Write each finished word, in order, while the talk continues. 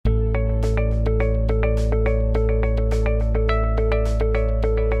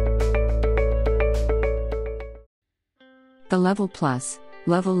The Level Plus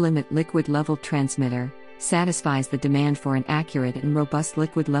LevelLimit liquid level transmitter satisfies the demand for an accurate and robust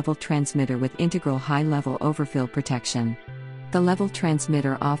liquid level transmitter with integral high-level overfill protection. The level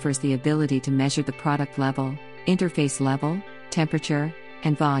transmitter offers the ability to measure the product level, interface level, temperature,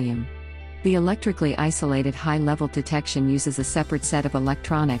 and volume. The electrically isolated high-level detection uses a separate set of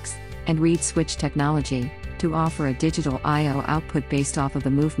electronics and reed switch technology to offer a digital I/O output based off of the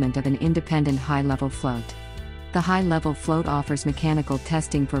movement of an independent high-level float. The high-level float offers mechanical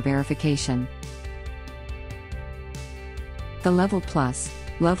testing for verification. The Level Plus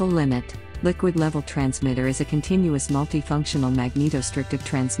LevelLimit liquid level transmitter is a continuous multifunctional magnetostritive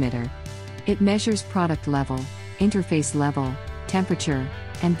transmitter. It measures product level, interface level, temperature,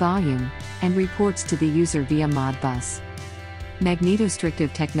 and volume, and reports to the user via Modbus.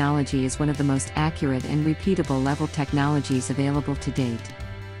 Magnetostritive technology is one of the most accurate and repeatable level technologies available to date.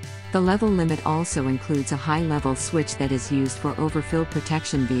 The LevelLimit also includes a high-level switch that is used for overfill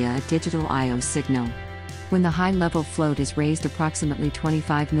protection via a digital I/O signal. When the high-level float is raised approximately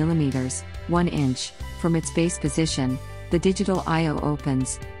 25 mm, 1 inch, from its base position, the digital I/O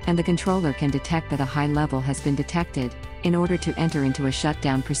opens, and the controller can detect that a high level has been detected, in order to enter into a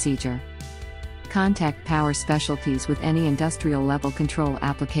shutdown procedure. Contact Power Specialties with any industrial level control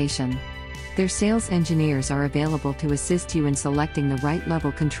application. Their sales engineers are available to assist you in selecting the right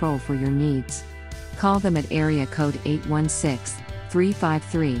level control for your needs. Call them at area code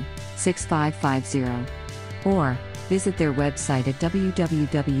 816-353-6550. Or, visit their website at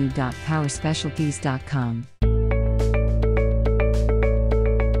www.powerspecialties.com.